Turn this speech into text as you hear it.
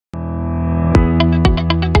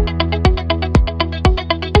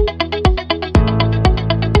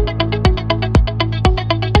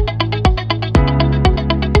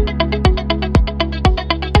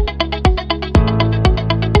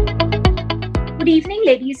Good evening,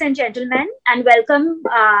 ladies and gentlemen, and welcome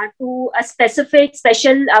to a special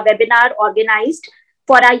webinar organized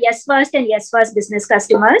for our Yes First and Yes First business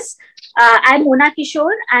customers. I'm Mona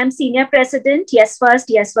Kishore. I'm Senior President, Yes First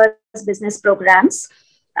Business Programs.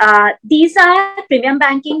 These are premium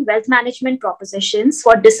banking wealth management propositions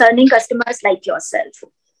for discerning customers like yourself.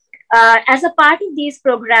 As a part of these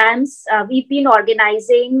programs, we've been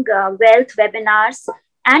organizing wealth webinars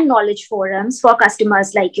and knowledge forums for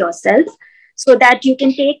customers like yourself, so that you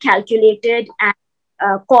can take calculated and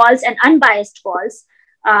calls and unbiased calls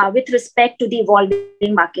with respect to the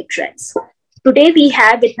evolving market trends. Today, we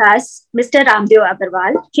have with us Mr. Raamdeo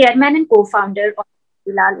Agarwal, Chairman and Co-founder of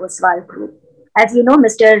Motilal Oswal Group. As you know,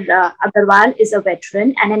 Mr. Agarwal is a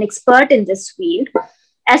veteran and an expert in this field.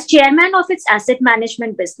 As Chairman of its asset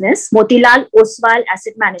management business, Motilal Oswal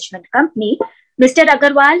Asset Management Company, Mr.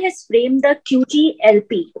 Agarwal has framed the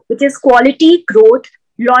QGLP, which is Quality, Growth,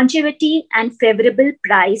 Longevity and Favorable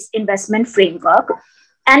Price Investment Framework,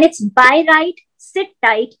 and its buy right, sit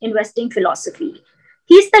tight investing philosophy.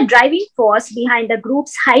 He's the driving force behind the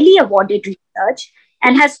group's highly awarded research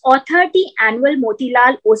and has authored the annual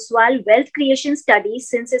Motilal Oswal Wealth Creation Study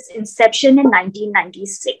since its inception in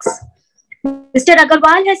 1996. Mr.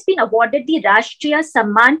 Agarwal has been awarded the Rashtriya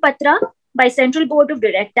Samman Patra by Central Board of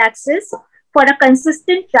Direct Taxes for a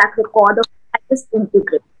consistent track record of tax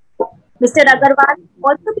integrity. Mr. Agarwal has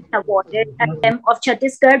also been awarded at the M of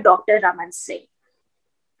Chhattisgarh, Dr. Raman Singh.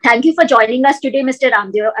 Thank you for joining us today, Mr.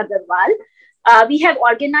 Raamdeo Agarwal. We have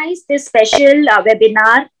organized this special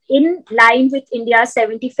webinar in line with India's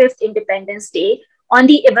 75th Independence Day on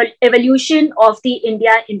the evolution of the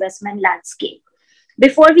India investment landscape.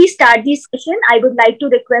 Before we start this session, I would like to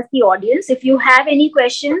request the audience, if you have any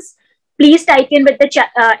questions, please type in with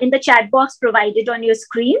the chat box provided on your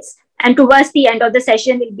screens. And towards the end of the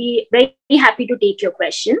session, we'll be very happy to take your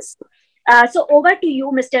questions. So over to you,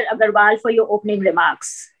 Mr. Agarwal, for your opening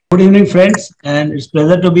remarks. Good evening, friends. And it's a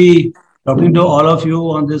pleasure to be talking to all of you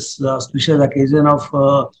on this special occasion of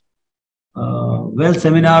Wealth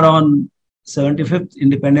Seminar on 75th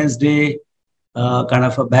Independence Day, kind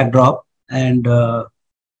of a backdrop. And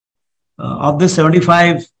of this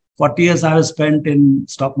 40 years I have spent in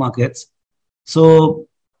stock markets. So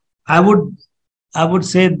I would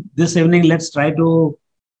say this evening, let's try to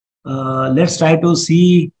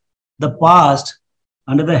see the past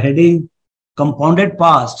under the heading compounded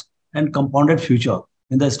past and compounded future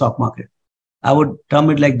in the stock market. I would term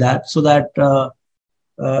it like that, so that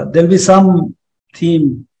there'll be some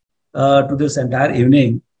theme to this entire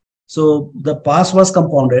evening. So the past was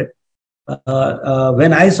compounded.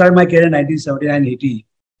 When I started my career in 1979-80,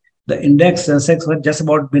 the index Sensex had just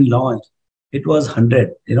about been launched. It was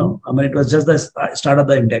 100, it was just the start of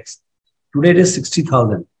the index. Today it is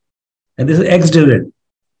 60,000. And this is ex-dividend.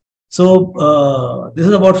 So this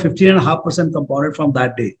is about 15.5% compounded from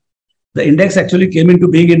that day. The index actually came into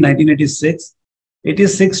being in 1986.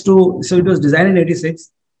 So it was designed in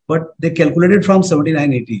 86, but they calculated from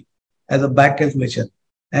 79-80 as a back calculation.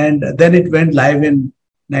 And then it went live in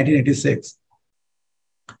 1986.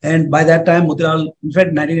 And by that time, Motilal, in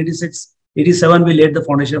fact, 1986-87, we laid the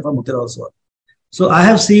foundation for Motilal Oswal. So I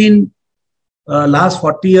have seen last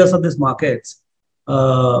 40 years of this markets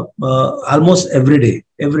almost every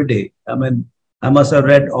day. I mean, I must have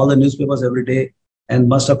read all the newspapers every day and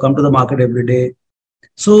must have come to the market every day.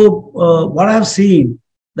 So what I have seen,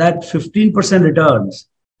 that 15% returns,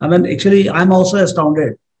 I mean, actually, I'm also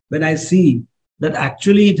astounded when I see that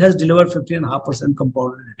actually it has delivered 15.5%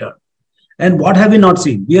 compounded return. And what have we not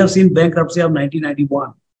seen? We have seen bankruptcy of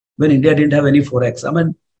 1991 when India didn't have any forex. I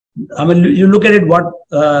mean, you look at it, what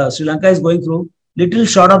Sri Lanka is going through, little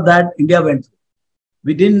short of that, India went through.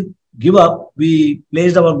 We didn't give up. We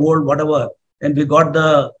placed our gold, whatever, and we got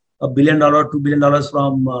the $1 billion, $2 billion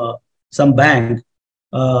from some bank.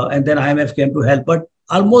 And then IMF came to help. But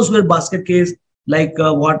almost were basket case like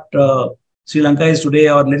what Sri Lanka is today,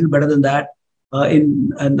 or a little better than that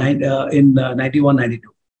in 91-92.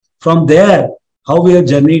 From there, how we have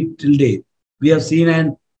journeyed till date, we have seen.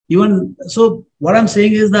 And even so, what I'm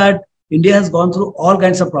saying is that India has gone through all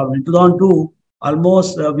kinds of problems. In 2002,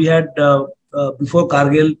 almost we had, before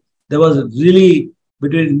Kargil, there was really,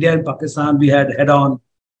 between India and Pakistan, we had head-on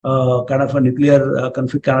kind of a nuclear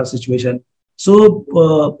conflict kind of situation. So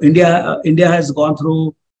India has gone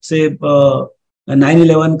through, say, a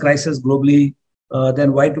 9/11 crisis globally,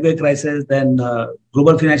 then Y2K crisis, then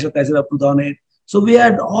global financial crisis of 2008. So we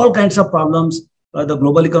had all kinds of problems, the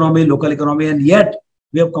global economy, local economy, and yet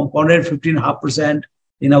we have compounded 15.5%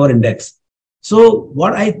 in our index. So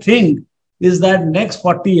what I think is that next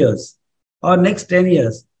 40 years or next 10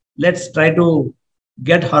 years, let's try to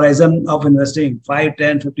get horizon of investing 5,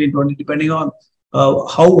 10, 15, 20, depending on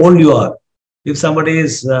how old you are. If somebody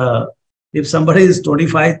is if somebody is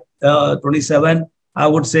 25, 27, I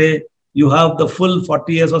would say you have the full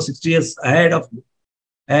 40 years or 60 years ahead of you,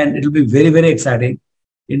 and it will be very, very exciting.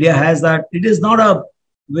 India has that. It is not a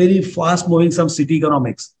very fast moving some city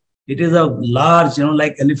economics. It is a large,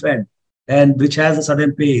 like elephant, and which has a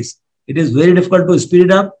certain pace. It is very difficult to speed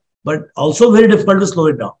it up, but also very difficult to slow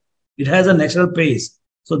it down. It has a natural pace.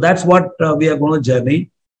 So that's what we are going to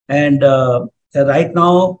journey. And right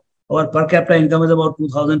now, our per capita income is about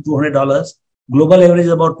 $2,200. Global average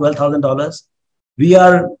is about $12,000. We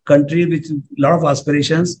are a country with a lot of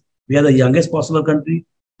aspirations. We are the youngest possible country,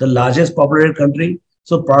 the largest populated country.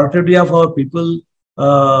 So productivity of our people,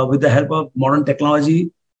 with the help of modern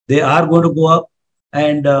technology, they are going to go up,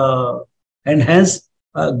 and hence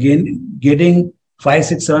getting 5,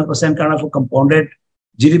 6, 7% kind of a compounded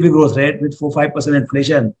GDP growth rate with 4, 5%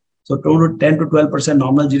 inflation. So 10 to 12%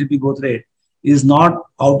 nominal GDP growth rate is not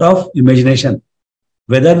out of imagination.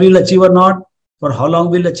 Whether we'll achieve or not, for how long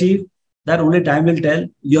we'll achieve, that only time will tell.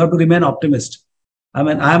 You have to remain optimist. I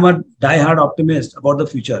mean, I'm a die-hard optimist about the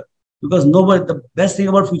future, because the best thing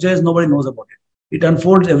about future is nobody knows about it. It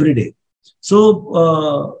unfolds every day.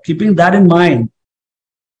 So keeping that in mind,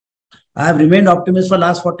 I have remained optimist for the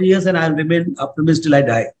last 40 years, and I'll remain optimist till I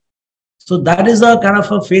die. So that is a kind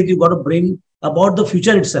of a faith you got to bring about the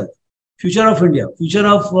future itself, future of India, future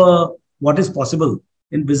of what is possible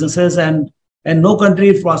in businesses, and no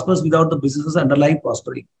country prospers without the businesses underlying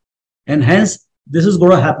prospering. And hence, this is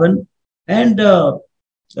going to happen. And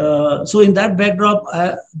so in that backdrop,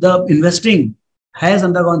 the investing has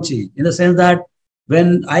undergone change, in the sense that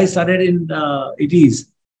when I started in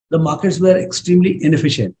 80s, the markets were extremely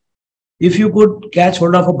inefficient. If you could catch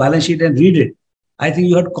hold of a balance sheet and read it, I think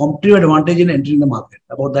you had competitive advantage in entering the market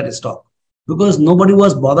about that stock, because nobody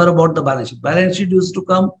was bothered about the balance sheet. Balance sheet used to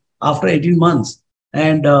come after 18 months,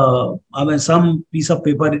 and I mean, some piece of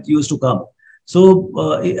paper it used to come. So,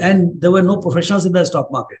 and there were no professionals in the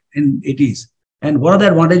stock market in 80s. And one of the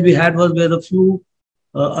advantage we had was we had a few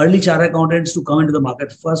early chartered accountants to come into the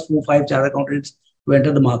market, first 4, 5 chartered accountants to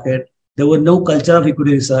enter the market. There was no culture of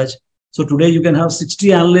equity research. So today you can have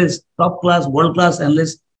 60 analysts, top class, world class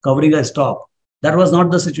analysts covering a stock. That was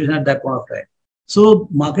not the situation at that point of time. So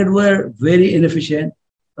market were very inefficient.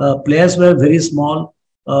 Players were very small.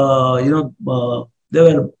 There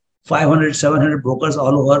were 500, 700 brokers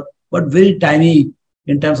all over, but very tiny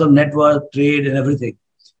in terms of net worth, trade, and everything.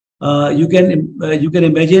 You can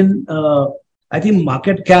imagine. I think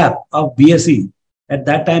market cap of BSE at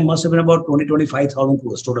that time must have been about 25,000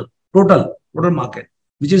 crores total market,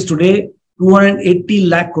 which is today 280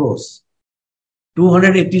 lakh crores.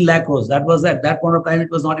 280 lakh crores. That was at that point of time, it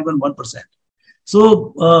was not even 1%.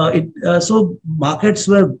 So so markets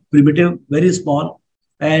were primitive, very small,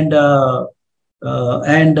 and the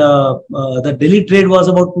daily trade was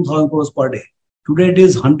about 2,000 crores per day. Today it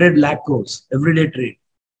is 100 lakh crores everyday trade.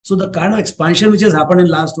 So the kind of expansion which has happened in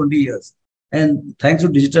the last 20 years, and thanks to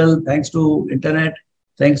digital, thanks to internet,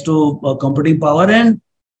 thanks to computing power, and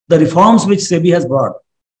the reforms which SEBI has brought.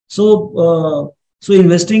 So so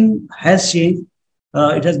investing has changed.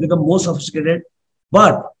 It has become more sophisticated,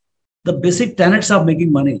 but the basic tenets of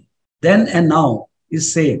making money then and now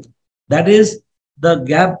is same. That is the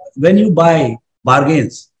gap when you buy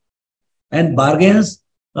bargains, and bargains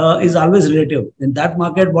is always relative. In that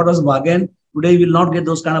market, what was bargain today, you will not get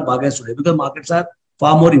those kind of bargains today, because markets are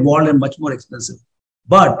far more evolved and much more expensive.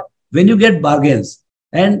 But when you get bargains,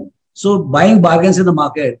 and so buying bargains in the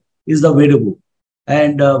market is the way to go.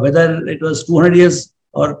 And whether it was 200 years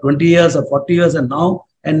or 20 years or 40 years and now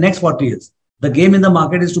and next 40 years, the game in the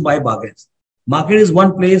market is to buy bargains. Market is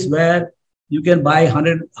one place where you can buy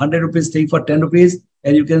 100 rupees thing for 10 rupees,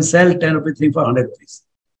 and you can sell 10 rupees thing for 100 rupees.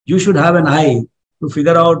 You should have an eye to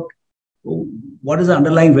figure out what is the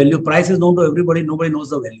underlying value. Price is known to everybody. Nobody knows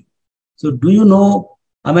the value. So do you know,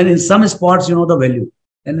 I mean, in some spots, you know the value.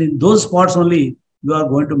 And in those spots only, you are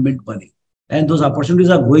going to mint money. And those opportunities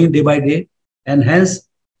are growing day by day. And hence,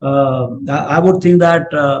 I would think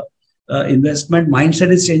that investment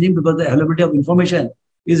mindset is changing, because the availability of information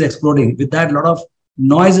is exploding. With that, a lot of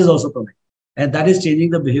noise is also coming. And that is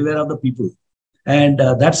changing the behavior of the people. And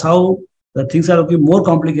that's how the things are looking more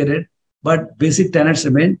complicated, but basic tenets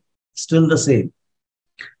remain still the same.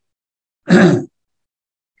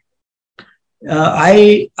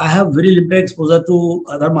 I have very limited exposure to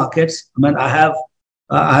other markets. I mean, I have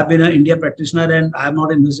been an India practitioner, and I have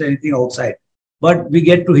not invested anything outside. But we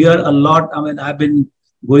get to hear a lot. I mean, I've been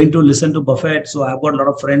going to listen to Buffett, so I've got a lot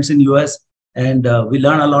of friends in US, and we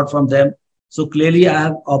learn a lot from them. So clearly, I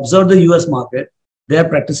have observed the US market. their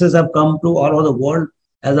practices have come to all over the world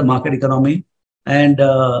as a market economy. And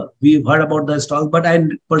we've heard about the stocks, but I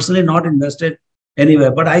personally not invested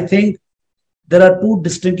anywhere. But I think there are two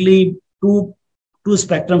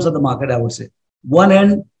spectrums of the market, I would say. One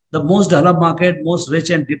end, the most developed market, most rich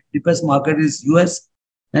and deepest market is US,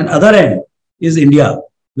 and other end is India,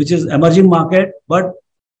 which is emerging market, but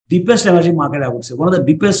deepest emerging market, I would say, one of the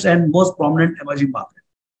deepest and most prominent emerging market.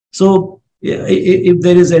 So if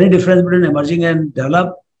there is any difference between emerging and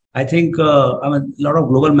developed, I think I mean a lot of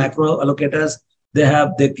global macro allocators,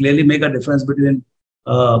 they clearly make a difference between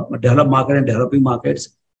developed market and developing markets.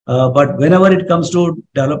 But whenever it comes to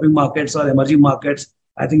developing markets or emerging markets,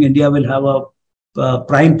 I think India will have a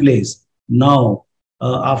prime place now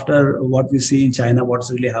after what we see in China,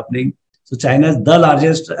 what's really happening. So China is the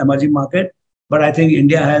largest emerging market, but I think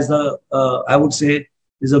India has I would say,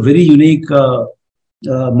 is a very unique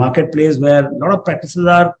marketplace where a lot of practices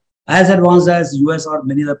are as advanced as US or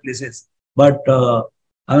many other places. But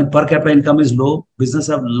I mean, per capita income is low. Business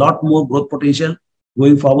have a lot more growth potential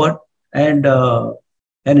going forward, and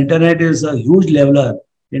internet is a huge leveler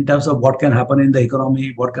in terms of what can happen in the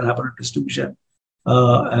economy, what can happen to distribution,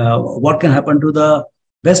 what can happen to the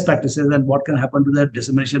best practices, and what can happen to the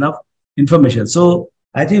dissemination of information. So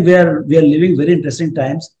I think we are living very interesting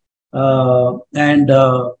times, and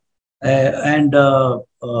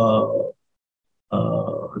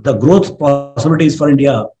the growth possibilities for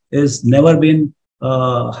India is never been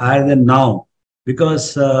higher than now,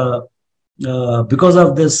 because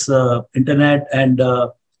of this internet and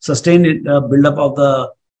sustained buildup of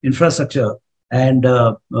the infrastructure. And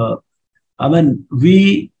I mean,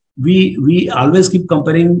 we always keep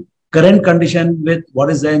comparing current condition with what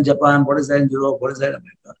is there in Japan, what is there in Europe, what is there in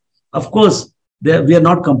America. Of course, we are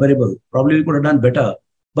not comparable. Probably we could have done better.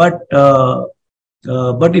 But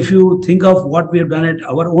if you think of what we have done at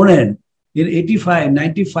our own end, in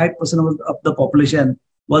 95% of the population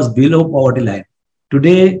was below poverty line.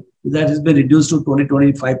 Today, that has been reduced to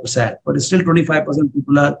 20-25%, but still 25%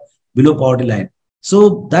 people are below poverty line.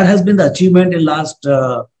 So that has been the achievement in last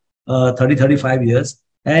 30-35 years.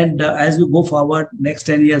 And as we go forward, next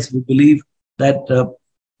 10 years, we believe that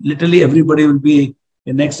literally everybody will be,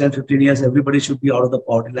 in next 10-15 years, everybody should be out of the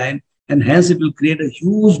poverty line. And hence it will create a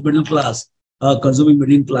huge middle class, consuming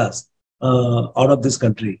middle class out of this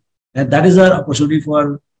country. And that is our opportunity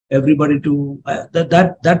for everybody to,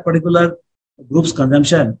 that particular group's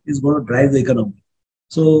consumption is going to drive the economy.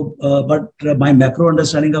 So, but my macro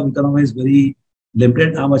understanding of economy is very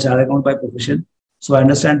limited. I'm a chartered accountant by profession. So I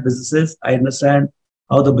understand businesses. I understand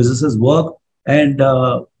how the businesses work. And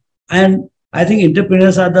I think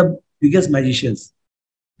entrepreneurs are the biggest magicians.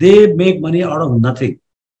 They make money out of nothing.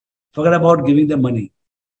 Forget about giving them money.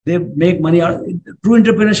 They make money out. True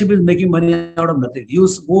entrepreneurship is making money out of nothing. You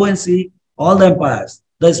go and see all the empires.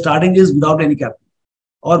 The starting is without any capital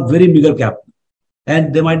or very meager capital.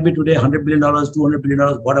 And they might be today $100 billion, $200 billion,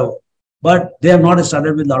 whatever. But they have not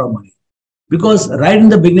started with a lot of money. Because right in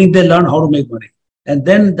the beginning, they learn how to make money. And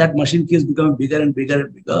then that machine keeps becoming bigger and bigger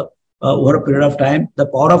and bigger over a period of time. The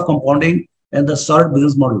power of compounding and the solid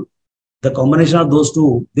business model, the combination of those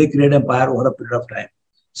two, they create empire over a period of time.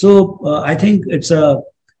 So I think it's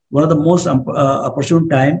one of the most opportune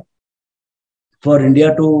time for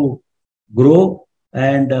India to grow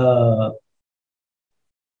and for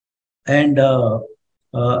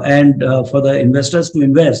the investors to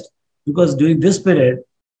invest, because during this period,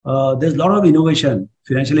 there's a lot of innovation,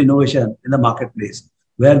 financial innovation in the marketplace,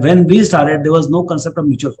 where when we started, there was no concept of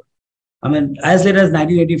mutual fund. I mean, as late as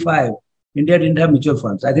 1985, India didn't have mutual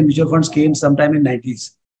funds. I think mutual funds came sometime in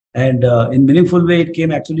 90s. And in meaningful way, it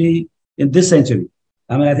came actually in this century.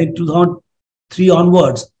 I mean, I think 2003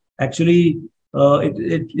 onwards, actually,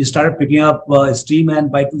 it started picking up steam,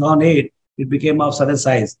 and by 2008, it became of certain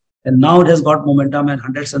size. And now it has got momentum, and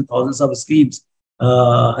hundreds and thousands of schemes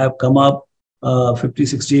have come up, 50,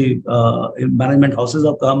 60 management houses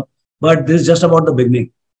have come. But this is just about the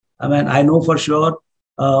beginning. I mean, I know for sure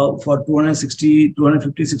for 250,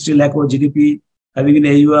 60 lakh crore GDP, having an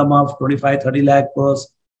AUM of 25, 30 lakh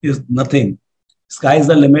crores is nothing. Sky is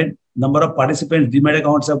the limit. Number of participants, demat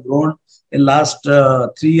accounts have grown in last 3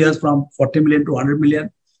 years from 40 million to 100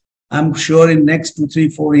 million. I'm sure in next 2, 3,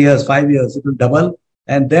 4 years, 5 years, it will double.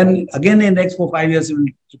 And then again in next 4, 5 years, it will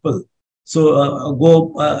triple. So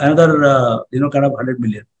go another, kind of 100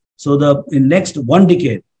 million. So in next 1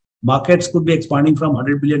 decade, markets could be expanding from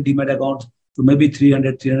 100 billion demat accounts to maybe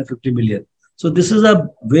 300, 350 million. So this is a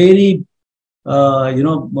very,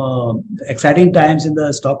 exciting times in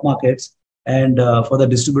the stock markets, and for the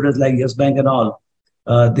distributors like Yes Bank and all,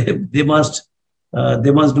 they must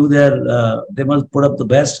do they must put up the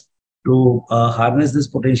best to harness this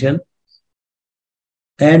potential.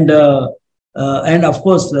 And and of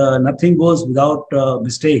course, nothing goes without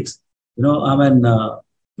mistakes. I mean,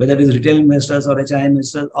 whether it is retail investors or HI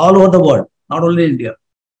investors all over the world, not only India,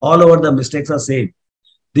 all over the mistakes are same.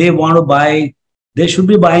 They want to buy, they should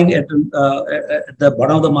be buying at the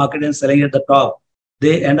bottom of the market and selling at the top.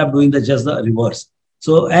 They end up doing just the reverse.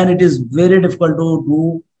 So, and it is very difficult to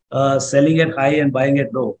do selling at high and buying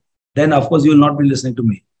at low. Then, of course, you will not be listening to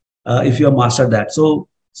me if you have mastered that. So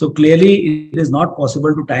clearly, it is not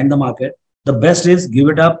possible to time the market. The best is give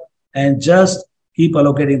it up and just keep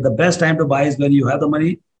allocating. The best time to buy is when you have the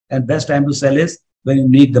money, and best time to sell is when you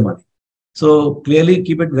need the money. So clearly,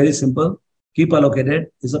 keep it very simple. Keep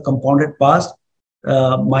allocated. It's a compounded past.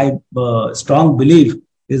 My strong belief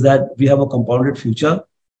is that we have a compounded future.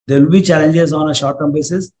 There will be challenges on a short-term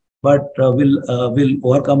basis, but we'll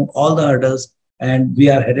overcome all the hurdles, and we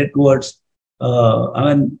are headed towards.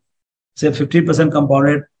 I mean, say 50%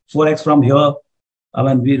 compounded, 4x from here. I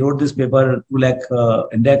mean, we wrote this paper 2 lakh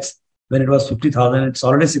index when it was 50,000. It's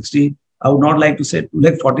already 60. I would not like to say 2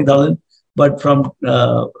 lakh 40,000, but from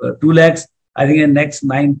 2 lakhs, I think in next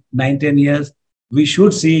 10 years, we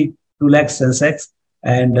should see 2 lakh Sensex.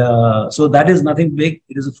 And so that is nothing big.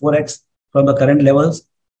 It is a 4x from the current levels,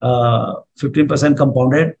 15%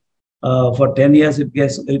 compounded. For 10 years,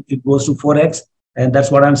 it goes to 4x. And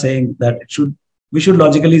that's what I'm saying, that we should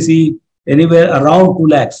logically see anywhere around 2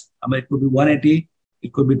 lakhs. I mean, it could be 180,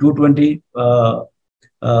 it could be 220.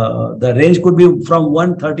 The range could be from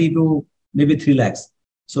 130 to maybe 3 lakhs.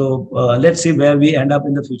 So let's see where we end up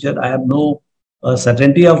in the future. I have no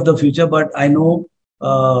certainty of the future, but I know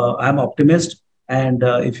I'm optimist. And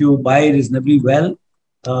if you buy reasonably well,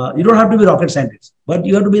 you don't have to be rocket scientist, but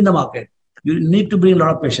you have to be in the market. You need to bring a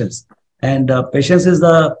lot of patience. And patience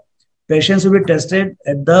will be tested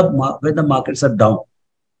when the markets are down,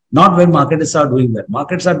 not when markets are doing well.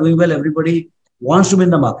 Markets are doing well. Everybody wants to be in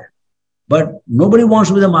the market, but nobody wants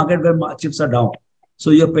to be in the market when chips are down. So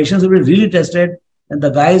your patience will be really tested. And the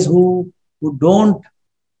guys who don't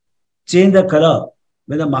change the color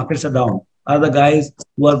when the markets are down are the guys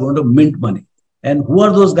who are going to mint money. And who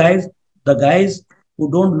are those guys? The guys who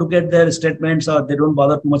don't look at their statements, or they don't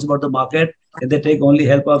bother too much about the market, and they take only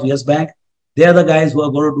help of Yes Bank. They are the guys who are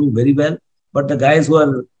going to do very well. But the guys who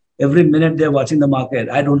are every minute they're watching the market,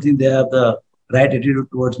 I don't think they have the right attitude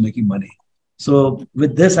towards making money. So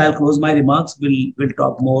with this, I'll close my remarks. We'll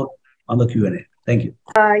talk more on the Q&A. Thank you.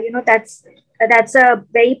 That's a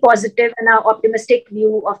very positive and optimistic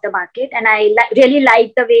view of the market. And I really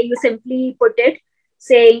like the way you simply put it,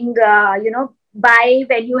 saying, buy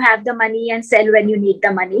when you have the money and sell when you need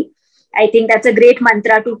the money. I think that's a great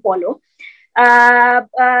mantra to follow.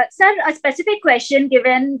 Sir, a specific question,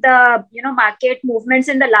 given the market movements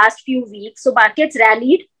in the last few weeks. So markets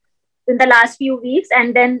rallied in the last few weeks,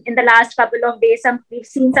 and then in the last couple of days, we've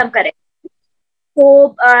seen some correction.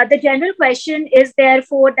 So the general question is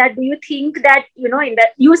therefore that, do you think that,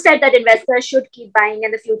 you said that investors should keep buying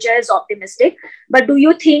and the future is optimistic, but do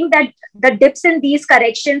you think that the dips in these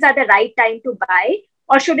corrections are the right time to buy,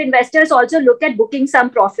 or should investors also look at booking some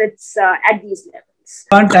profits at these levels?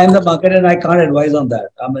 I can't time the market, and I can't advise on that.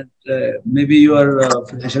 I mean, maybe you are a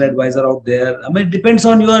financial advisor out there. I mean, it depends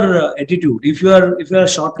on your attitude. If you are a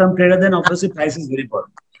short-term trader, then obviously price is very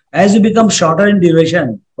important. As you become shorter in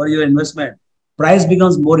duration for your investment, price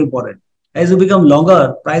becomes more important. As you become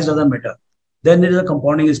longer, price doesn't matter. Then it is a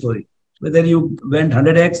compounding story. Whether you went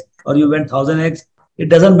 100x or you went 1000x, it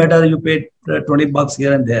doesn't matter. You paid $20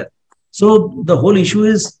 here and there. So the whole issue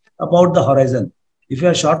is about the horizon. If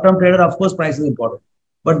you're a short-term trader, of course, price is important.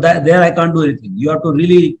 But there I can't do anything. You have to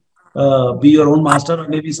really be your own master, or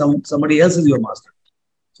maybe somebody else is your master.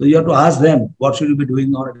 So you have to ask them, what should you be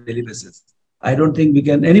doing on a daily basis? I don't think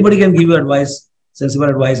anybody can give you advice, sensible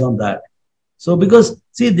advice on that. So because,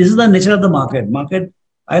 see, this is the nature of the market.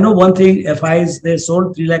 I know one thing, FIs, they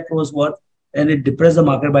sold 3 lakh crores worth, and it depressed the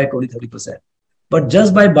market by 20-30%. But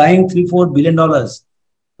just by buying $3-4 billion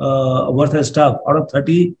worth of stuff, out of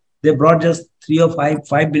 30, they brought just $3 or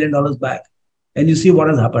 $5 billion back. And you see what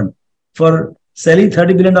has happened. For selling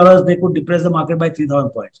 $30 billion, they could depress the market by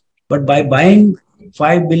 3,000 points. But by buying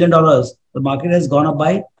 $5 billion, the market has gone up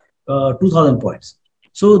by 2,000 points.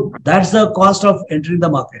 So that's the cost of entering the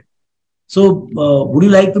market. So would you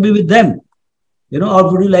like to be with them?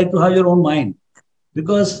 Or would you like to have your own mind?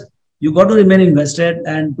 Because you got to remain invested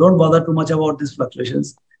and don't bother too much about these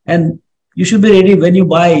fluctuations. And you should be ready when you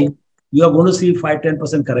buy, you are going to see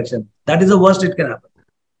 5-10% correction. That is the worst it can happen.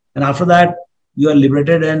 And after that, you are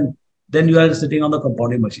liberated, and then you are sitting on the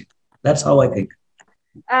compounding machine. That's how I think.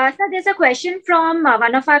 Sir, there's a question from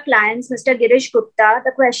one of our clients, Mr. Girish Gupta.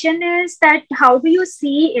 The question is that how do you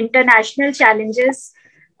see international challenges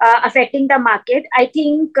affecting the market? I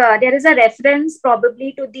think there is a reference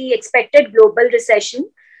probably to the expected global recession.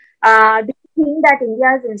 Do you think that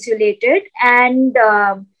India is insulated, and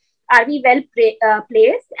are we well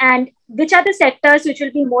placed? And which are the sectors which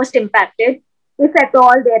will be most impacted if at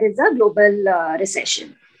all there is a global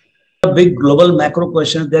recession? Big global macro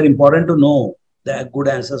questions, they're important to know. There are good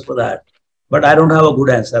answers for that. But I don't have a good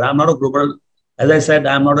answer. I'm not a global, as I said,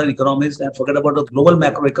 I'm not an economist, and forget about a global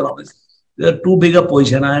macroeconomist. They're too big a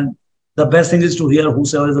position, and the best thing is to hear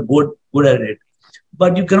whosoever is a good at it.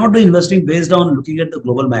 But you cannot do investing based on looking at the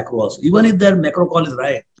global macro also. Even if their macro call is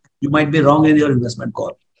right, you might be wrong in your investment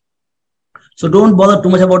call. So don't bother too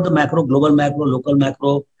much about the macro, global macro, local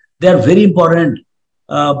macro. They are very important.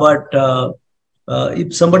 But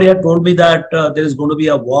if somebody had told me that there is going to be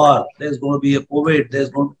a war, there's going to be a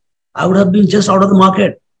COVID, I would have been just out of the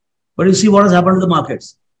market. But you see what has happened to the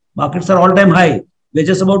markets. Markets are all-time high. They're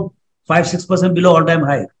just about 5-6% below all-time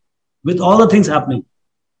high with all the things happening.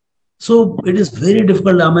 So it is very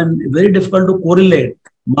difficult. I mean, very difficult to correlate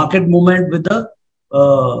market movement with the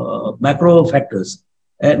macro factors.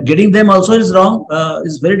 And getting them also is wrong,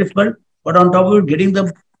 is very difficult. But on top of it, getting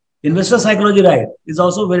the investor psychology right is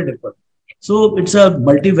also very difficult. So it's a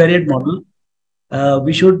multivariate model.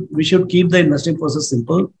 We should keep the investing process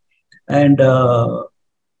simple, and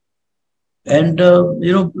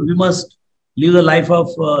we must live the life of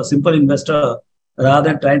a simple investor rather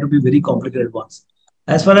than trying to be very complicated ones.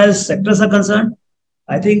 As far as sectors are concerned,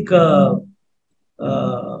 I think the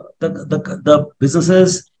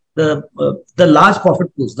businesses, the large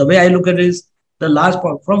profit pools. The way I look at it is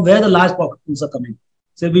from where the large profit pools are coming.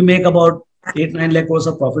 So we make about 8-9 lakh crores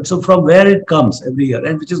of profit. So from where it comes every year,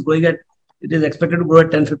 and which is growing at, it is expected to grow at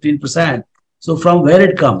 10-15%. So from where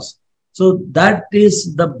it comes. So that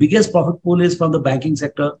is the biggest profit pool is from the banking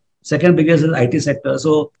sector. Second biggest is IT sector.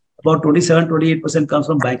 So about 27-28% comes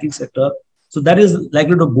from banking sector. So that is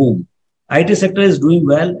likely to boom. IT sector is doing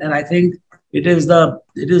well, and I think it is the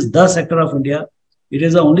sector of India. It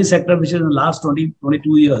is the only sector which in the last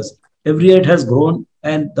 20-22 years, every year it has grown,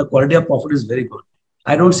 and the quality of profit is very good.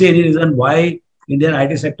 I don't see any reason why Indian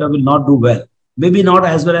IT sector will not do well. Maybe not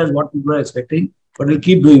as well as what people are expecting, but will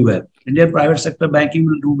keep doing well. Indian private sector banking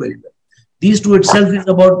will do very well. These two itself is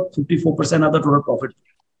about 54% of the total profit.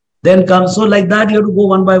 Then comes, so like that, you have to go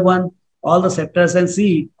one by one, all the sectors, and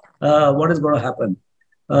see what is going to happen.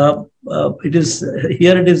 It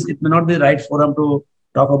may not be the right forum to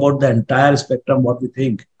talk about the entire spectrum, what we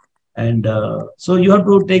think. And so you have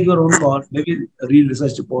to take your own call, maybe read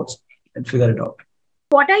research reports and figure it out.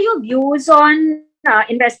 What are your views on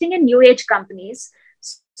investing in new age companies?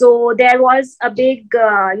 So there was a big,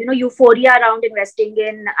 euphoria around investing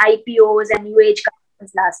in IPOs and new age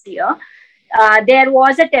companies last year. There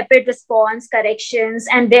was a tepid response, corrections,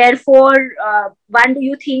 and therefore, one, do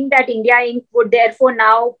you think that India Inc. would therefore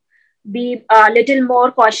now be a little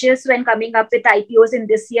more cautious when coming up with IPOs in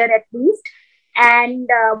this year at least? And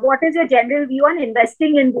what is your general view on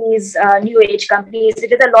investing in these new age companies?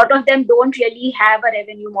 Because a lot of them don't really have a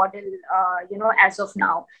revenue model, as of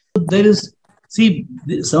now.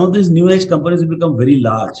 Some of these new age companies will become very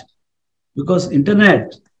large because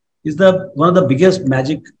internet is one of the biggest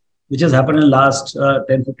magic which has happened in the last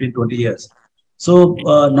 10, 15, 20 years. So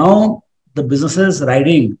now the businesses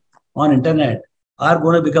riding on internet are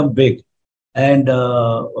going to become big. And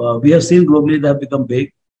we have seen globally they have become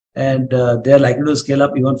big, and they are likely to scale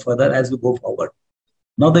up even further as we go forward.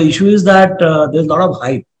 Now, the issue is that there's a lot of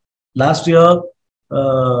hype. Last year,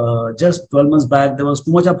 just 12 months back, there was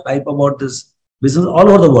too much of hype about this business all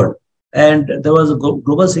over the world. And there was a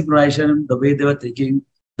global synchronization, the way they were thinking,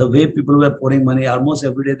 the way people were pouring money. Almost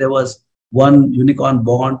every day there was one unicorn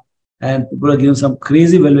bond, and people were giving some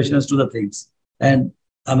crazy valuations to the things. And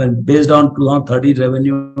I mean, based on 2030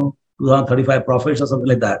 revenue, 2035 profits or something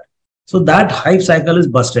like that. So that hype cycle is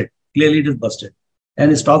busted. Clearly, it is busted.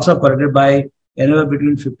 And stocks are corrected by anywhere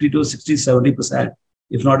between 50 to 60, 70%,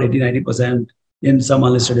 if not 80, 90% in some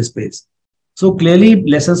unlisted space. So clearly,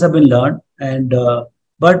 lessons have been learned, and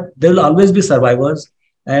but there will always be survivors,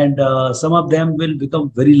 and some of them will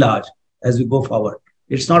become very large as we go forward.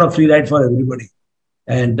 It's not a free ride for everybody.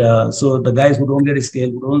 And so the guys who don't get a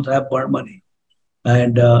scale, who don't have more money,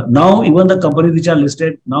 and now even the companies which are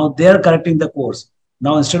listed, now they are correcting the course.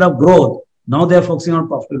 Now instead of growth, now they are focusing on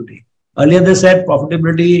profitability. Earlier they said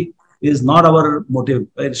profitability is not our motive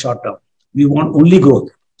in short term. We want only growth,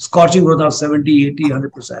 scorching growth of 70, 80,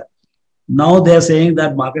 100%. Now they are saying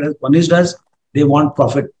that market has punished us. They want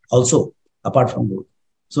profit also apart from growth.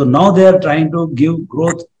 So now they are trying to give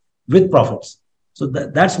growth with profits. So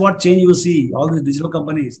that's what change you see. All the digital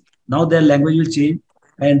companies, now their language will change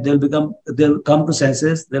and they'll come to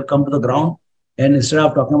senses, they'll come to the ground. And instead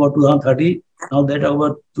of talking about 2030, now they talk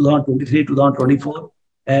about 2023, 2024.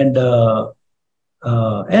 And one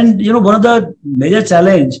of the major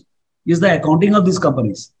challenge is the accounting of these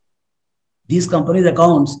companies. These companies'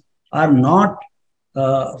 accounts are not,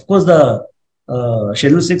 of course, the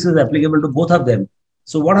Schedule 6 is applicable to both of them.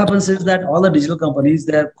 So what happens is that all the digital companies,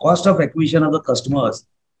 their cost of acquisition of the customers,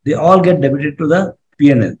 they all get debited to the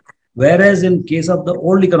P&L. Whereas in case of the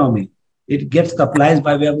old economy, it gets capitalized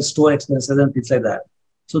by way of store expenses and things like that.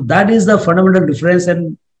 So that is the fundamental difference,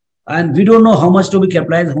 and we don't know how much to be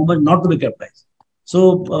capitalized, how much not to be capitalized.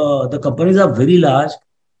 So the companies are very large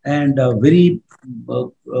and very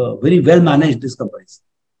well managed. These companies,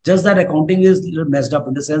 just that accounting is messed up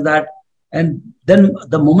in the sense that, and then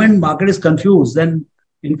the moment market is confused, then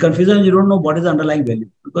in confusion you don't know what is the underlying value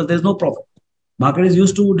because there's no profit. Market is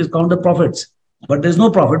used to discount the profits, but there's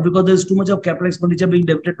no profit because there's too much of capital expenditure being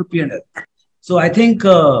debited to P&L. So I think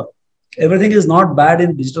everything is not bad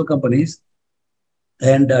in digital companies,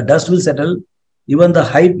 and dust will settle. Even the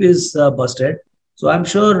hype is busted. So I'm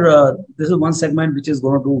sure this is one segment which is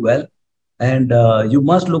going to do well, and you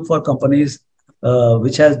must look for companies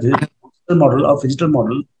which has digital model or digital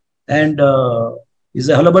model, and is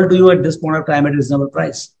available to you at this point of time at a reasonable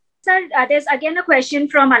price. Sir, there's again a question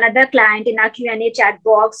from another client in our Q&A chat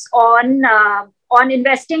box on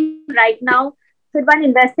investing right now. Should one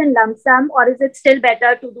invest in lump sum, or is it still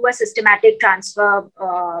better to do a systematic transfer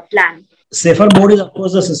plan? Safer mode is, of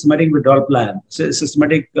course, the systematic withdrawal plan,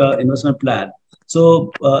 systematic investment plan.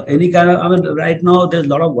 So any kind of, I mean, right now there's a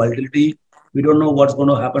lot of volatility. We don't know what's going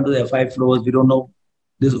to happen to the FI flows. We don't know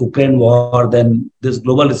this Ukraine war, then this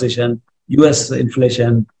global recession, US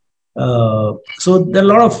inflation. So there are a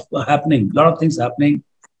lot of things happening.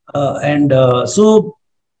 So,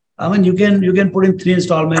 I mean, you can put in 3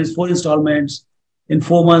 installments, 4 installments. In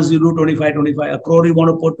 4 months, you do 25, a crore, you want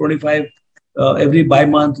to put 25 every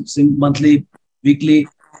bi-month, monthly, weekly.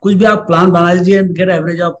 कुछ भी आप plan बना लीजिए and get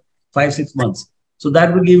average of 5-6 months. So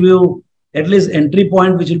that will give you at least entry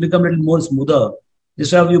point, which will become a little more smoother.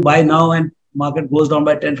 Instead of you buy now and market goes down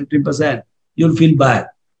by 10-15%, you'll feel bad.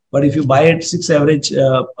 But if you buy at 6 average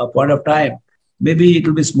a point of time, maybe it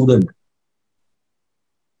will be smoothened.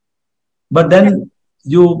 But then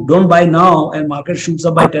you don't buy now and market shoots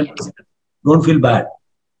up by 10%. Don't feel bad.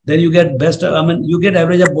 Then you get you get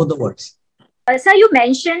average of both the worlds. Sir, you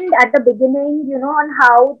mentioned at the beginning, on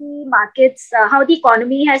how the markets, how the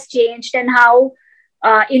economy has changed and how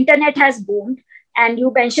internet has boomed. And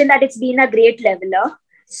you mentioned that it's been a great leveler.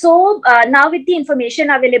 So now with the information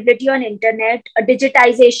availability on internet,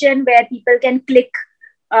 digitization where people can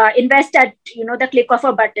invest at, the click of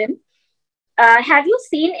a button. Have you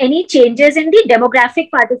seen any changes in the demographic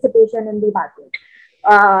participation in the market?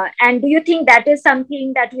 And do you think that is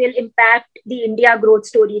something that will impact the India growth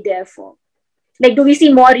story therefore? Like, do we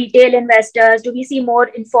see more retail investors? Do we see more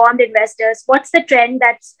informed investors? What's the trend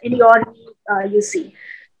that's in your you see?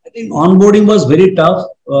 I think onboarding was very tough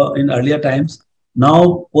in earlier times.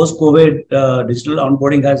 Now, post-COVID, digital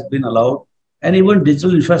onboarding has been allowed, and even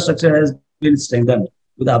digital infrastructure has been strengthened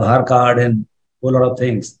with Aadhaar card and a whole lot of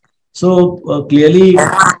things. So clearly,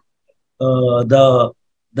 the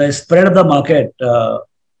spread of the market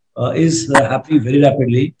is happening very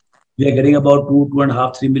rapidly. We are getting about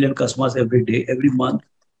 2.5, 3 million customers every day, every month,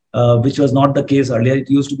 which was not the case earlier. It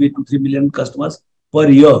used to be 2-3 million customers per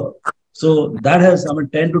year. So that has,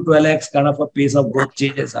 10 to 12x kind of a pace of growth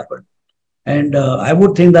change has happened. And I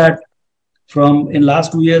would think that in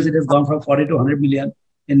last 2 years, it has gone from 40 to 100 million.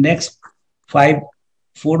 In next 4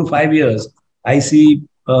 to 5 years, I see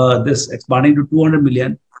this expanding to 200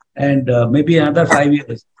 million. And maybe another 5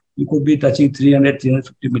 years, you could be touching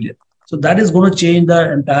 350 million. So that is going to change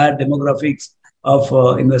the entire demographics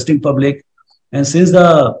of investing public. And since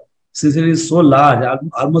it is so large,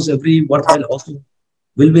 almost every worthwhile household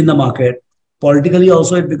will be in the market. Politically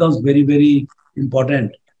also, it becomes very, very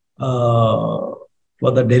important for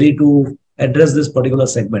the Delhi to address this particular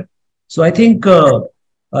segment. So I think a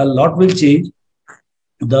lot will change.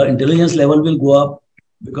 The intelligence level will go up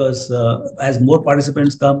because as more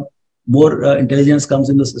participants come, more intelligence comes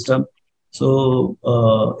in the system. So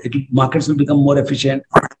markets will become more efficient.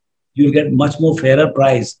 You'll get much more fairer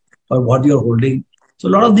price for what you're holding. So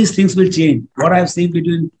a lot of these things will change. What I've seen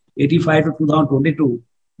between 85 to 2022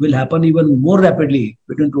 will happen even more rapidly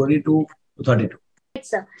between 22 to 32. Right,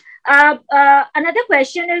 sir. Another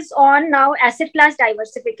question is on now asset class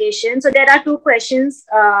diversification. So there are 2 questions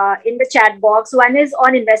in the chat box. One is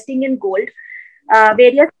on investing in gold.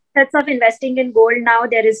 various methods of investing in gold now.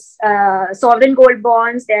 There is sovereign gold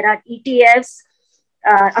bonds, there are ETFs.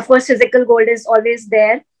 Of course, physical gold is always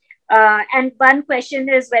there. And one question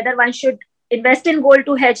is whether one should invest in gold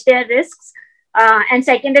to hedge their risks. And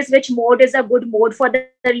second is which mode is a good mode for the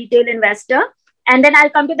retail investor. And then I'll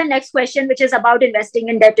come to the next question, which is about investing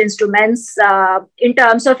in debt instruments in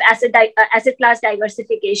terms of asset class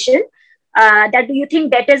diversification. That do you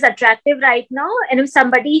think debt is attractive right now? And if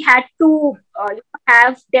somebody had to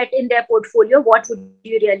have debt in their portfolio, what would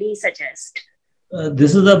you really suggest?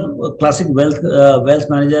 This is a classic wealth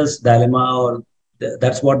managers dilemma, or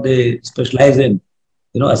that's what they specialize in,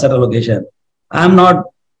 asset allocation. I'm not.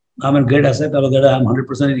 I'm a great asset allocator. I'm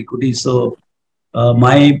 100% in equity, so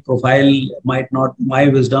my profile might not, my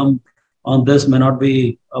wisdom on this may not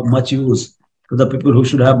be of much use to the people who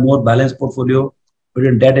should have more balanced portfolio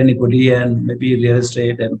between debt and equity and maybe real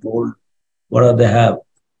estate and gold, whatever they have.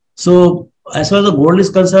 So as far as the gold is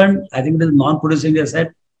concerned, I think it is non-producing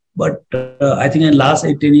asset, but I think in the last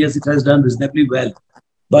 8, 10 years, it has done reasonably well.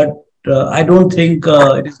 But I don't think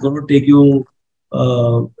it is going to take you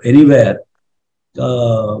anywhere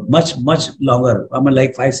much longer. I mean,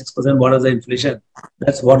 like 5-6%. What is the inflation?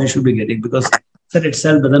 That's what you should be getting, because that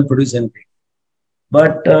itself doesn't produce anything.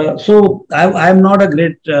 But so I'm not a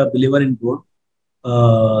great believer in gold.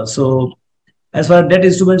 So as far as debt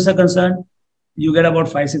instruments are concerned, you get about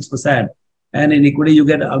 5-6%, and in equity you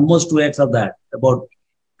get almost 2x of that, about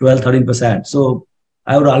 12-13%. So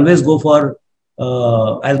I would always go for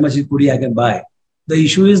as much equity I can buy. The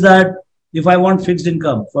issue is that if I want fixed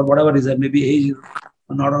income for whatever reason, maybe age is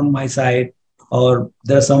not on my side, or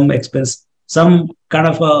there's some expense, some kind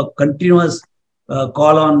of a continuous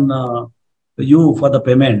call on you for the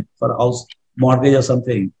payment for a house mortgage or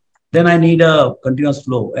something, then I need a continuous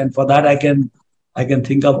flow. And for that, I can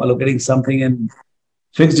think of allocating something in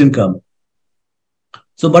fixed income.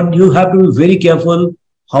 So, but you have to be very careful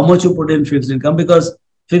how much you put in fixed income, because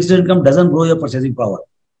fixed income doesn't grow your purchasing power.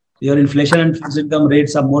 Your inflation and fixed income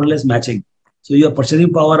rates are more or less matching. So your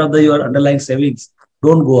purchasing power of your underlying savings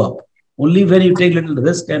don't go up. Only when you take little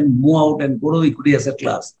risk and move out and go to equity asset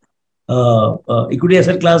class. Equity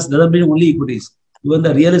asset class doesn't mean only equities. Even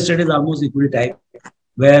the real estate is almost equity type,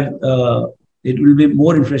 where it will be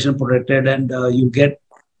more inflation protected, and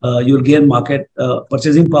you'll gain market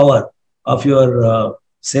purchasing power of your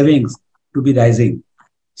savings to be rising.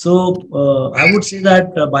 So I would say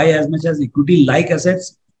that buy as much as equity-like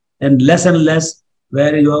assets and less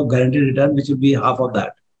where you have guaranteed return, which will be half of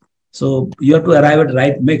that. So you have to arrive at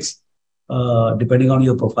right mix depending on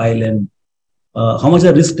your profile and how much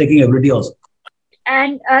the risk-taking ability also.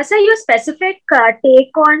 And so your specific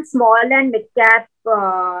take on small and mid-cap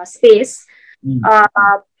space,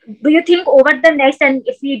 do you think over the next, and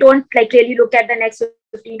if we don't like really look at the next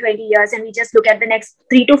 15, 20 years and we just look at the next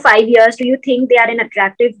 3 to 5 years, do you think they are an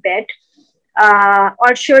attractive bet?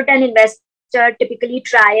 Or should an investor typically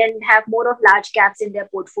try and have more of large caps in their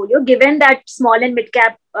portfolio, given that small and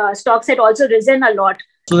mid-cap stocks had also risen a lot?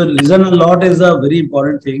 So the risen a lot is a very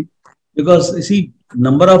important thing, because you see,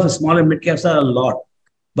 number of small and mid caps are a lot,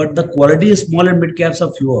 but the quality of small and mid caps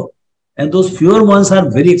are fewer, and those fewer ones are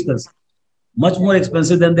very expensive, much more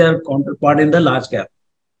expensive than their counterpart in the large cap.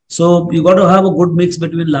 So you got to have a good mix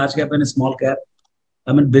between large cap and small cap.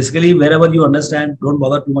 I mean, basically, wherever you understand, don't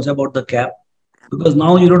bother too much about the cap, because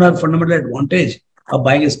now you don't have fundamental advantage of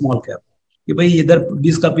buying a small cap. कि भाई इधर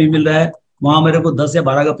 20 का P मिल रहा है, वहां मेरे को 10 या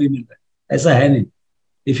 12 का पी मिल रहा है, ऐसा है नहीं.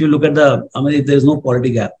 If you look at the, I mean, if there is no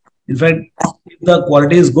quality gap. In fact, if the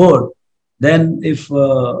quality is good, then if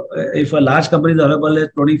a large company is available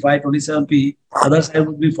at 25, 27 P, other side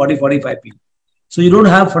would be 40, 45 P. So you don't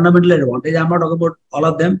have fundamental advantage. I'm not talking about all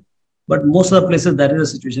of them, but most of the places that is the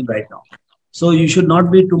situation right now. So you should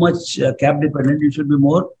not be too much cap dependent. You should be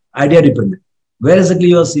more idea dependent. Where exactly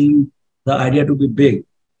you are seeing the idea to be big,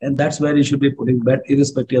 and that's where you should be putting bet,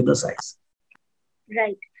 irrespective of the size.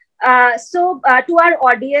 Right. So to our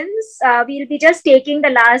audience, we'll be just taking the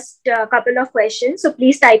last couple of questions. So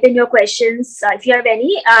please type in your questions if you have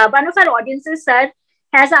any. One of our audiences, sir,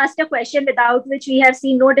 has asked a question without which we have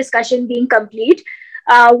seen no discussion being complete.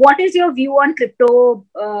 What is your view on crypto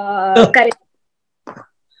currency?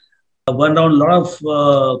 One round, a lot of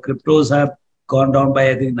cryptos have gone down by,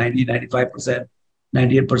 I think, 90, 95%,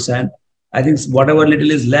 98%. I think whatever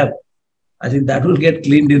little is left, I think that will get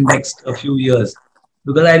cleaned in next a few years.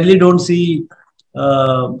 Because I really don't see,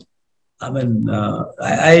 I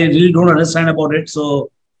really don't understand about it. So,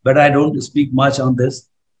 but I don't speak much on this.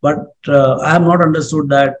 But I have not understood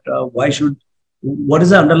that what is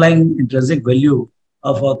the underlying intrinsic value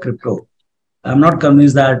of a crypto? I'm not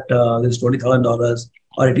convinced that this $20,000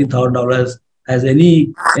 or $18,000 has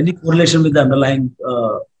any correlation with the underlying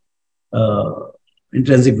uh,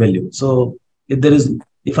 intrinsic value. So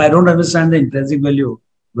if I don't understand the intrinsic value,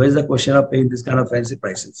 where is the question of paying this kind of fancy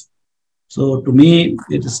prices? So to me,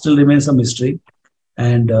 it still remains a mystery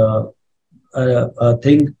and a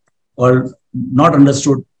thing or not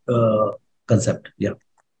understood concept. Yeah.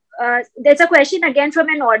 There's a question again from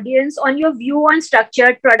an audience on your view on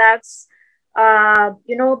structured products,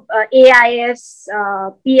 AIFs,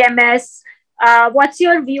 PMS. What's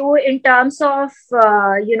your view in terms of,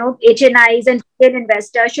 HNIs and retail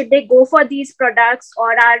investors? Should they go for these products,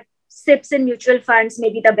 or are SIPs and mutual funds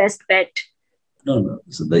maybe the best bet? No, no.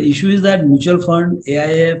 So the issue is that mutual fund,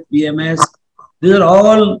 AIF, PMS, these are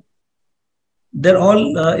all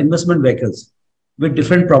investment vehicles with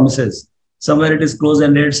different promises. Somewhere it is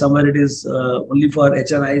close-ended, somewhere it is only for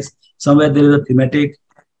HNIs, somewhere there is a thematic,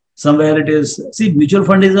 somewhere it is. See, mutual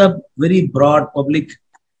fund is a very broad public.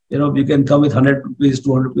 You can come with 100 rupees,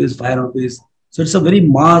 200 rupees, 500 rupees. So it's a very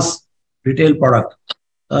mass retail product.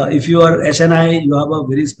 If you are HNI, you have a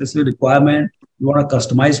very specific requirement. You want a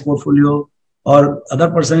customized portfolio, or other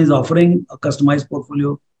person is offering a customized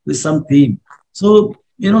portfolio with some theme. So,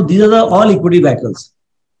 these are all equity vehicles.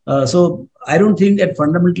 So I don't think at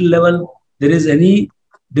fundamental level, there is any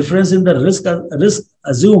difference in the risk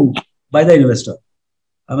assumed by the investor.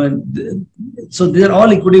 I mean, so these are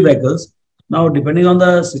all equity vehicles. Now, depending on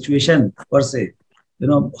the situation per se,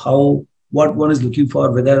 what one is looking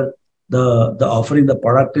for, whether the offering, the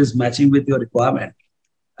product is matching with your requirement,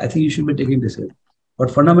 I think you should be taking this.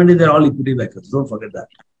 But fundamentally, they're all equity vehicles. Don't forget that.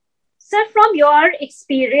 Sir, from your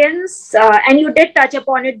experience, and you did touch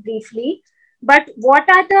upon it briefly, but what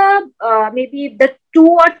are the maybe the 2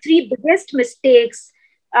 or 3 biggest mistakes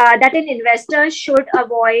that an investor should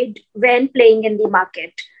avoid when playing in the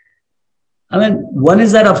market? I mean, one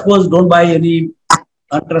is that, of course, don't buy any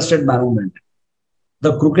untrusted management.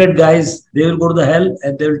 The crooked guys, they will go to the hell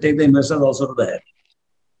and they will take the investors also to the hell.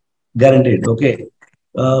 Guaranteed. Okay.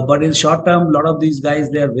 But in short term, a lot of these guys,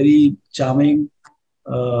 they are very charming,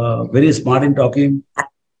 very smart in talking.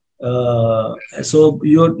 So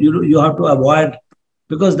you have to avoid,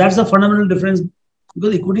 because that's the fundamental difference.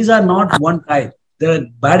 Because equities are not one type. There are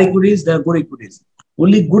bad equities, there are good equities.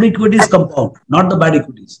 Only good equities compound, not the bad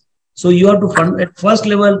equities. So you have to fund at first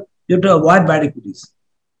level, you have to avoid bad equities.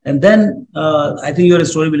 And then I think your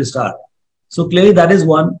story will start. So clearly that is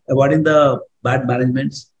one, avoiding the bad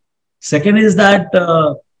managements. Second is that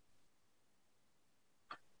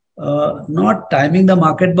not timing the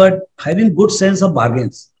market, but having good sense of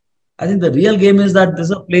bargains. I think the real game is that this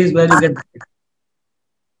is a place where you get.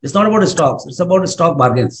 It's not about stocks. It's about stock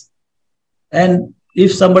bargains. And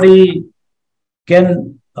if somebody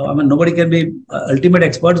can, nobody can be ultimate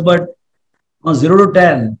experts, but on 0 to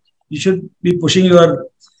 10, you should be pushing yourself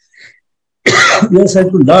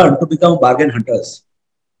to learn to become bargain hunters.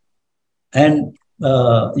 And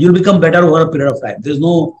you'll become better over a period of time. There's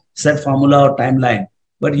no set formula or timeline,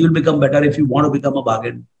 but you'll become better if you want to become a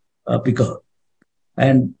bargain picker.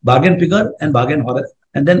 And bargain picker and bargain harvest.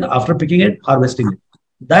 And then after picking it, harvesting it.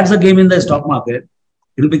 That's the game in the stock market.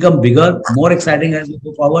 It will become bigger, more exciting as we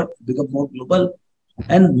go forward, become more global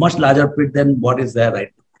and much larger pit than what is there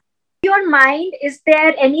right now. In your mind, is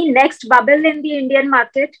there any next bubble in the Indian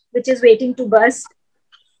market which is waiting to burst?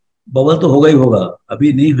 Bubble तो होगा ही होगा.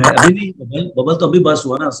 अभी नहीं है. अभी नहीं bubble तो अभी burst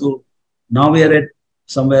हुआ ना. So now we are at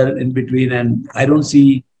somewhere in between, and I don't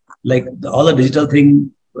see like all the digital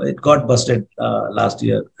thing. It got busted last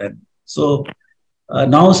year, and so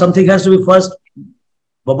now something has to be first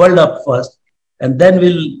bubbled up first, and then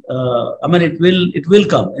it will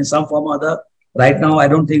come in some form or other. Right now, I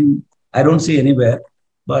don't see anywhere,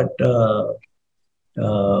 but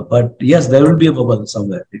yes, there will be a bubble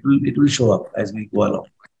somewhere. It will show up as we go along.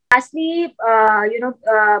 Lastly,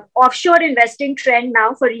 offshore investing trend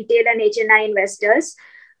now for retail and HNI investors.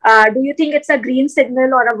 Do you think it's a green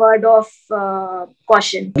signal or a word of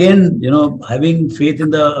caution? Again, having faith in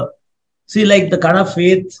the kind of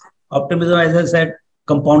faith, optimism, as I said,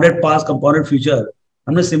 compounded past, compounded future.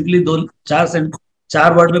 हमने simply 4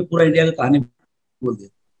 word में पूरा India का कहानी बोल दिया.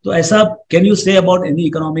 तो ऐसा can you say about any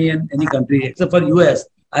economy and any country except for US?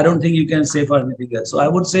 I don't think you can say for anything else. So I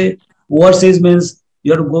would say overseas means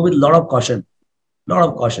you have to go with a lot of caution.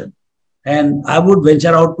 And I would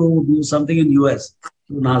venture out to do something in US,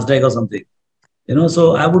 to NASDAQ or something.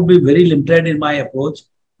 So I would be very limited in my approach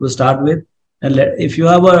to start with. And if you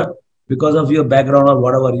have because of your background or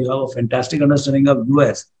whatever, you have a fantastic understanding of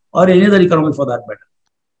US or any other economy for that matter.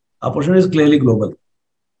 Opportunity is clearly global.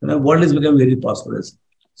 World is becoming very prosperous.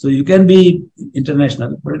 So you can be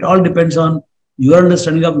international, but it all depends on your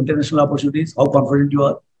understanding of international opportunities, how confident you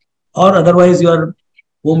are, or otherwise your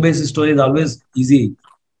home-based story is always easy.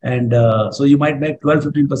 And so you might make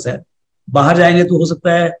 12-15%. बाहर जाएंगे तो हो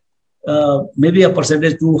सकता है maybe a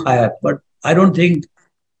percentage too higher, but I don't think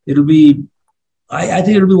it will be. I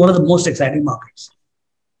think it will be one of the most exciting markets.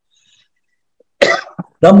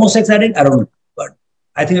 The most exciting, I don't know, but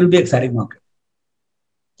I think it will be exciting market.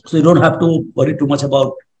 So you don't have to worry too much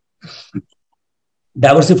about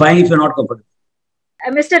diversifying if you're not comfortable.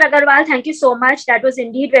 Mr. Agarwal, thank you so much. That was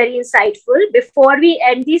indeed very insightful. Before we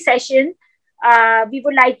end the session, we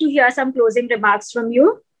would like to hear some closing remarks from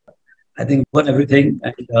you. I think for everything,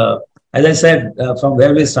 and as I said, from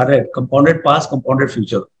where we started, compounded past, compounded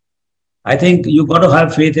future. I think you got to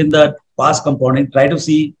have faith in the past compounding. Try to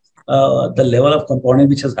see the level of compounding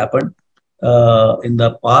which has happened in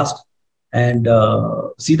the past, and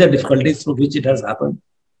see the difficulties through which it has happened.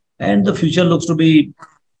 And the future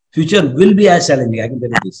will be as challenging. I can tell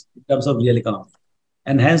you this in terms of real economy,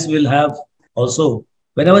 and hence we'll have also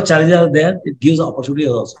whenever challenges are there, it gives opportunities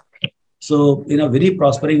also. So in a very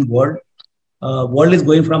prospering world is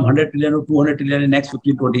going from 100 trillion to 200 trillion in next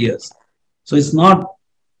 15-20 years. So it's not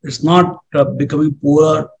becoming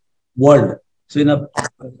poorer world. So in a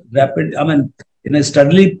in a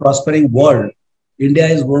steadily prospering world, India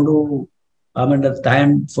is going to, the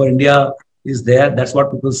time for India is there. That's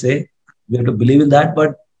what people say. We have to believe in that.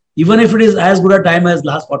 But even if it is as good a time as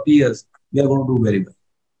last 40 years, we are going to do very well.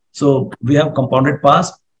 So we have compounded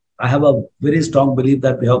past. I have a very strong belief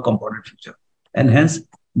that we have compounded future, and hence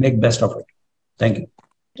make best of it. Thank you.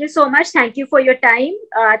 Thank you so much. Thank you for your time.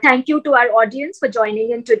 Thank you to our audience for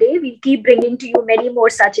joining in today. We'll keep bringing to you many more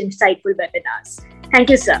such insightful webinars.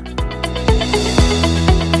 Thank you, sir.